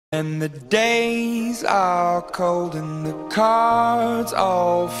And the days are cold and the cards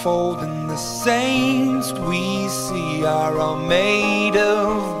all fold, and the saints we see are all made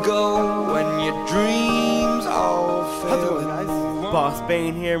of gold. When your dreams all fail. How's it going, guys? Boss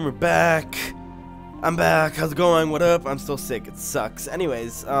Bane here, and we're back. I'm back. How's it going? What up? I'm still sick. It sucks.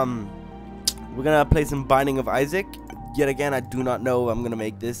 Anyways, we're gonna play some Binding of Isaac. Yet again, I do not know if I'm gonna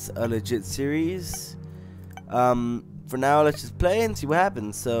make this a legit series. For now, let's just play and see what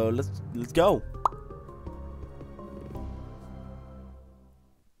happens. So let's go.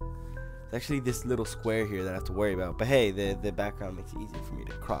 It's actually this little square here that I have to worry about. But hey, the background makes it easy for me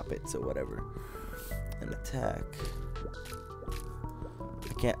to crop it, so whatever. And attack.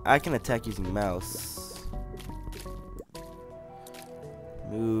 I can attack using mouse.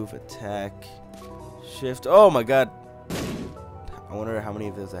 Move, attack, shift. Oh my god. I wonder how many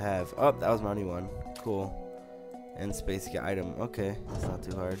of those I have. Oh, that was my only one. Cool. And space to get item. Okay, that's not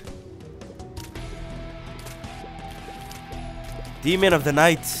too hard. Demon of the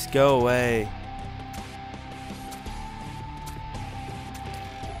night, go away.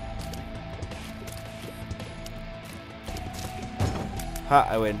 Ha,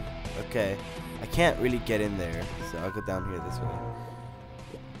 I win. Okay. I can't really get in there, so I'll go down here this way.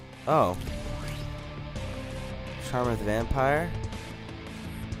 Oh. Charmer the Vampire.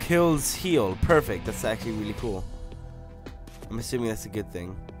 Kills heal. Perfect. That's actually really cool. I'm assuming that's a good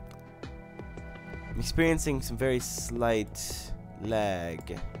thing. I'm experiencing some very slight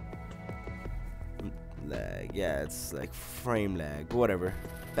lag. Yeah, it's like frame lag. But whatever.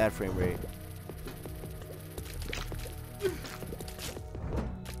 Bad frame rate.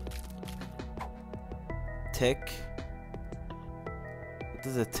 Tick. What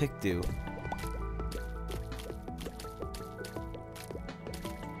does a tick do?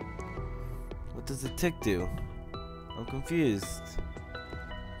 What does a tick do? I'm confused.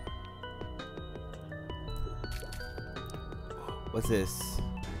 What's this?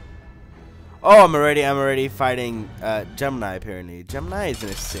 Oh, I'm already fighting Gemini apparently. Gemini isn't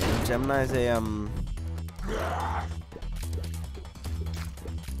a sin. Gemini is a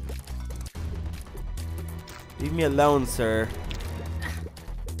Leave me alone, sir.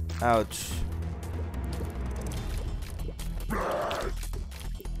 Ouch.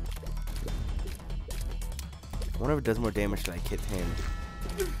 I wonder if it does more damage than I hit him.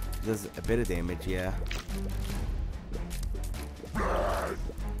 It does a bit of damage, yeah.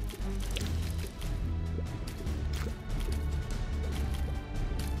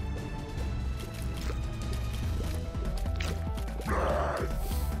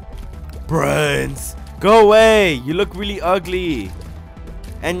 Brains! Go away! You look really ugly!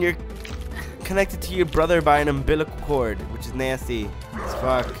 And you're connected to your brother by an umbilical cord, which is nasty as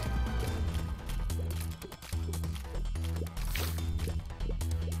fuck.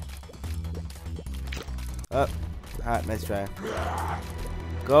 Oh, ha, nice try.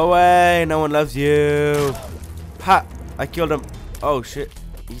 Go away, no one loves you. Ha, I killed him. Oh shit,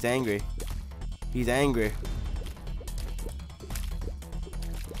 he's angry. He's angry.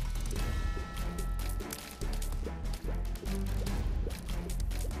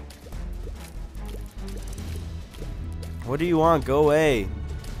 What do you want? Go away.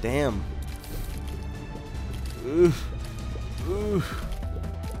 Damn. Oof. Oof.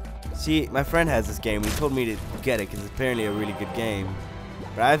 See, my friend has this game. He told me to get it because it's apparently a really good game.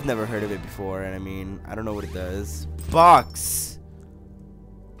 But I've never heard of it before, and I mean, I don't know what it does. Box!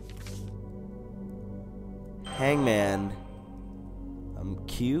 Hangman.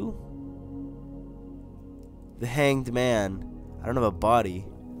 Q? The Hanged Man. I don't have a body.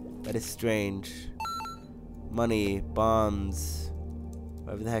 That is strange. Money, bombs.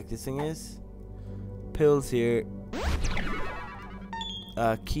 Whatever the heck this thing is. Pills here.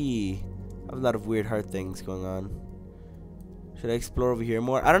 Key. I have a lot of weird heart things going on. Should I explore over here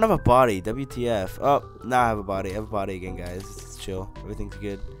more? I don't have a body. WTF. Oh, now I have a body. I have a body again, guys. It's chill. Everything's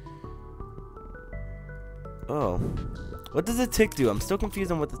good. Oh. What does a tick do? I'm still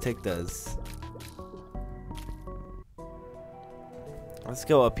confused on what the tick does. Let's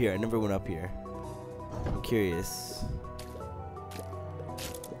go up here. I never went up here. I'm curious.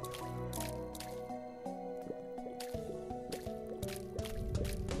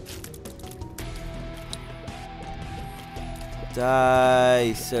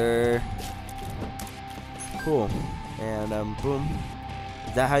 Die, sir. Cool. And boom.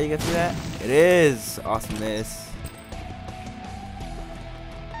 Is that how you get through that? It is. Awesomeness.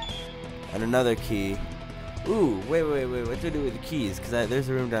 And another key. Ooh, wait. What do I do with the keys? Because there's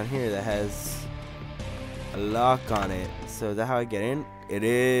a room down here that has a lock on it. So is that how I get in? It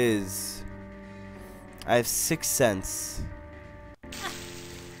is. I have 6 cents.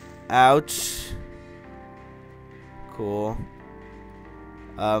 Ouch. Cool.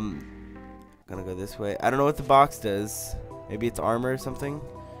 Gonna go this way. I don't know what the box does. Maybe it's armor or something.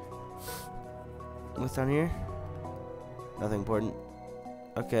 What's down here? Nothing important.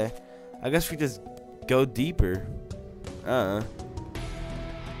 Okay. I guess we just go deeper.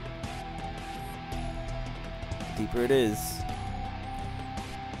 Deeper it is.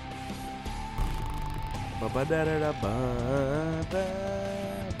 Hold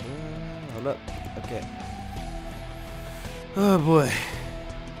up. Okay. Oh boy.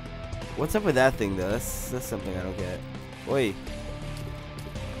 What's up with that thing though? That's something I don't get. Oi.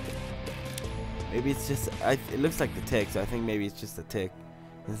 Maybe it's just it looks like the tick, so I think maybe it's just a tick.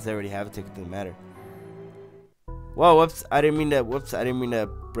 Since I already have a tick, it doesn't matter. Whoa, whoops, I didn't mean to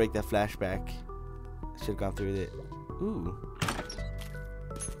break that flashback. I should have gone through with it. Ooh.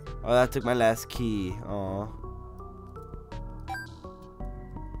 Oh, that took my last key. Aw.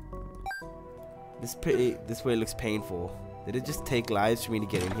 This way looks painful. Did it just take lives for me to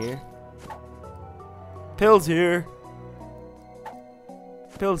get in here? Pills here.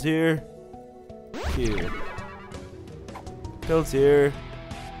 Pills here. Here. Pills here.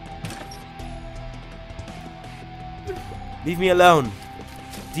 Leave me alone.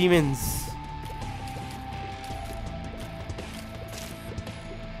 Demons.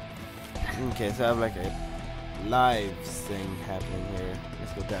 Okay, so I have like a lives thing happening here.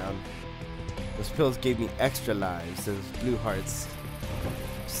 Let's go down. Those pills gave me extra lives, those blue hearts.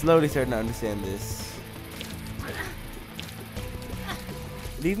 Slowly starting to understand this.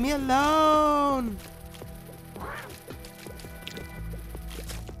 Leave me alone!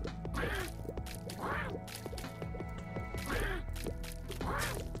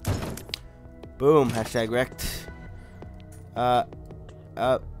 Boom, hashtag wrecked.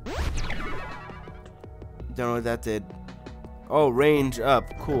 Don't know what that did. Oh, range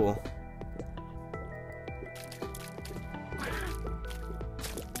up, cool.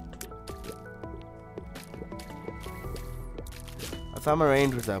 I thought my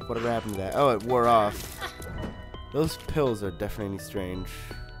range was up. Whatever happened to that? Oh, it wore off. Those pills are definitely strange.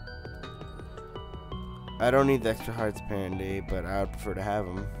 I don't need the extra hearts apparently, but I would prefer to have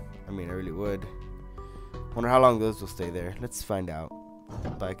them. I mean, I really would. Wonder how long those will stay there. Let's find out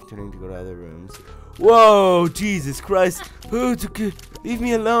by continuing to go to other rooms. Whoa, Jesus Christ! Leave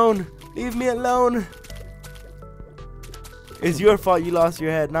me alone! Leave me alone! It's your fault you lost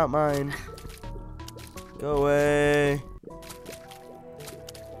your head, not mine. Go away.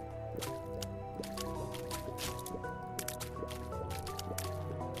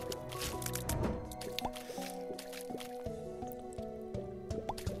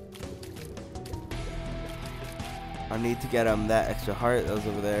 I need to get that extra heart that was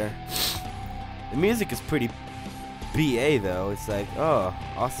over there. The music is pretty BA though. It's like, oh,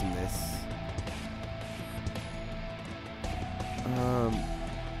 awesomeness.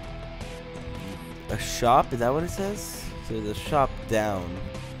 A shop? Is that what it says? So there's a shop down.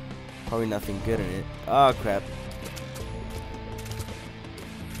 Probably nothing good in it. Oh crap.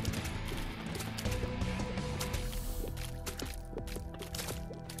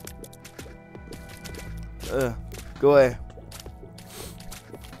 Go away.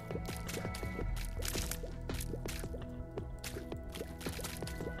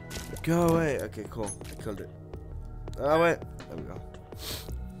 Go away. Okay, cool. Killed it. Oh, wait. There we go.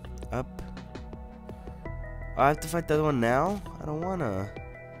 Up. I have to fight the other one now? I don't wanna.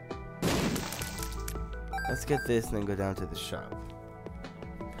 Let's get this and then go down to the shop.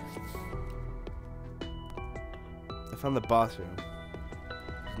 I found the boss room.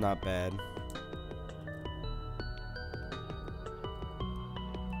 It's not bad.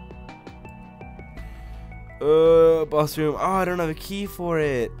 Boss room. Oh, I don't have a key for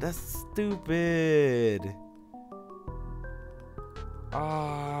it. That's stupid.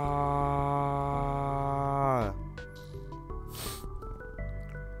 Ah.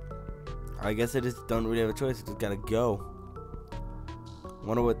 I guess I just don't really have a choice. I just gotta go.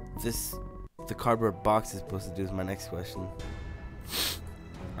 Wonder what the cardboard box is supposed to do is my next question.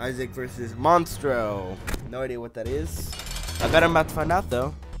 Isaac versus Monstro. No idea what that is. I bet I'm about to find out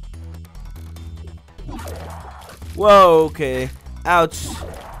though. Whoa, okay. Ouch.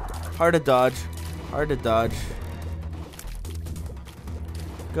 Hard to dodge. Hard to dodge.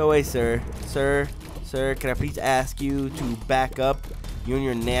 Go away, sir. Sir, can I please ask you to back up? You and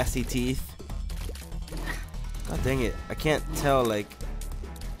your nasty teeth. God dang it. I can't tell, like...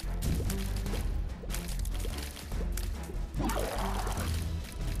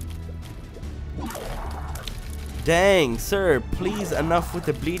 Dang, sir, please, enough with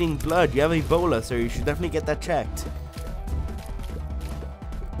the bleeding blood. You have Ebola, sir. You should definitely get that checked.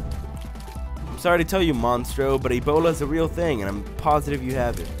 sorry to tell you, Monstro, but Ebola is a real thing, and I'm positive you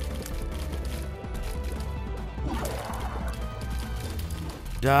have it.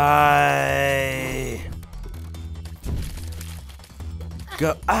 Die!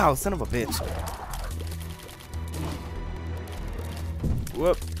 Go! Ow, son of a bitch!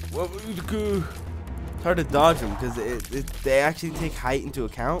 Whoop! Whoop! It's hard to dodge them because they actually take height into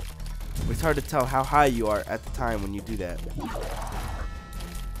account. But it's hard to tell how high you are at the time when you do that.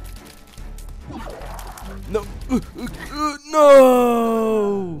 No!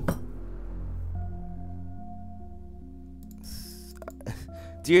 No!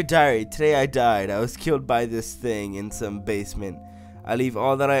 Dear diary, today I died. I was killed by this thing in some basement. I leave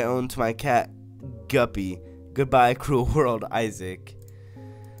all that I own to my cat, Guppy. Goodbye, cruel world, Isaac.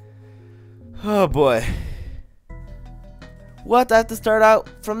 Oh boy. What? I have to start out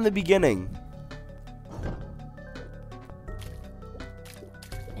from the beginning.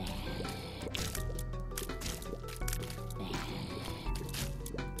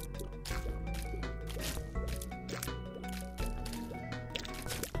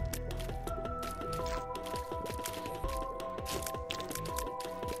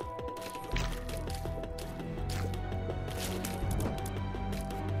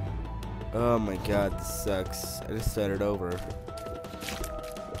 Oh my god, this sucks. I just started over.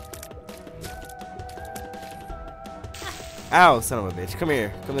 Ow, son of a bitch. Come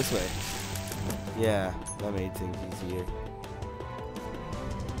here. Come this way. Yeah, that made things easier.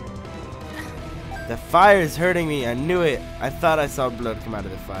 The fire is hurting me. I knew it. I thought I saw blood come out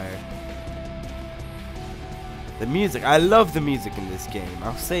of the fire. The music. I love the music in this game.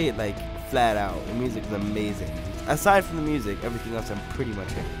 I'll say it like flat out. The music is amazing. Aside from the music, everything else I'm pretty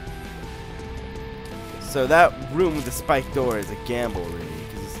much in. So that room with the spiked door is a gamble, really,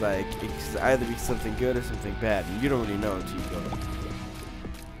 because it's like it could either be something good or something bad, and you don't really know until you go.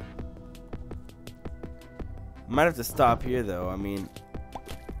 Might have to stop here, though. I mean,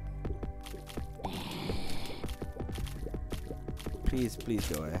 please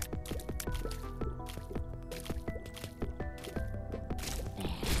go away.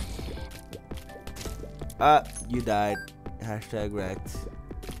 You died. Hashtag wrecked.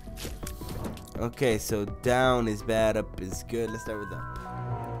 Okay, so down is bad, up is good. Let's start with up.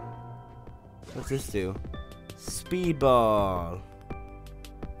 What's this do? Speedball.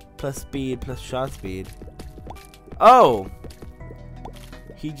 Plus speed, plus shot speed. Oh!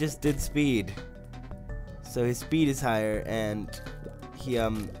 He just did speed. So his speed is higher, and he,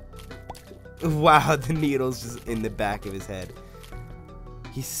 wow, the needle's just in the back of his head.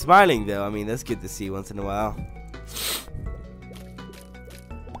 He's smiling, though. I mean, that's good to see once in a while.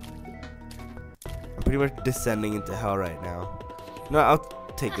 Pretty much descending into hell right now. No, I'll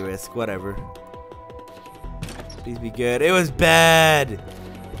take the risk. Whatever. Please be good. It was bad.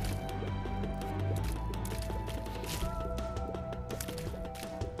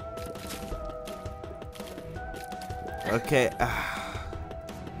 Okay.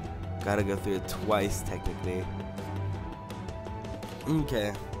 Gotta go through it twice, technically.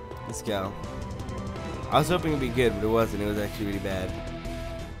 Okay. Let's go. I was hoping it'd be good, but it wasn't. It was actually really bad.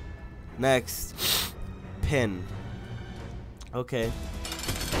 Next. Pin. Okay.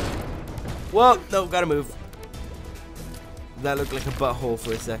 Whoa, no, gotta move. That looked like a butthole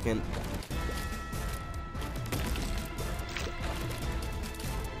for a second.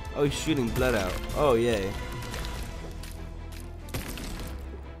 Oh, he's shooting blood out. Oh, yay.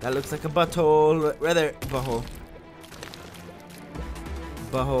 That looks like a butthole. Right there. Butthole.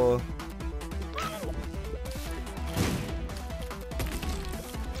 Butthole.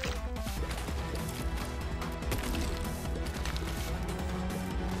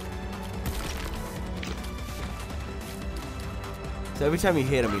 So every time you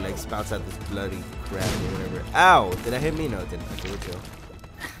hit him, he like spouts out this bloody crap or whatever. Ow! Did I hit me? No, it didn't. Okay, let's go.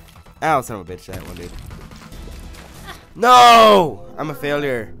 Ow, son of a bitch, that one, dude. No! I'm a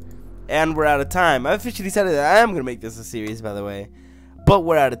failure. And we're out of time. I officially decided that I am going to make this a series, by the way. But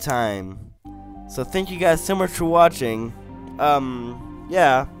we're out of time. So thank you guys so much for watching.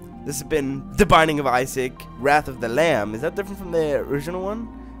 Yeah. This has been The Binding of Isaac, Wrath of the Lamb. Is that different from the original one?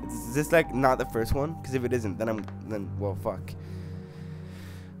 Is this like not the first one? Because if it isn't, then well, fuck.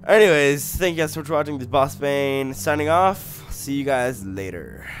 Anyways, thank you guys so much for watching. This is Boss Bane signing off. See you guys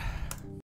later.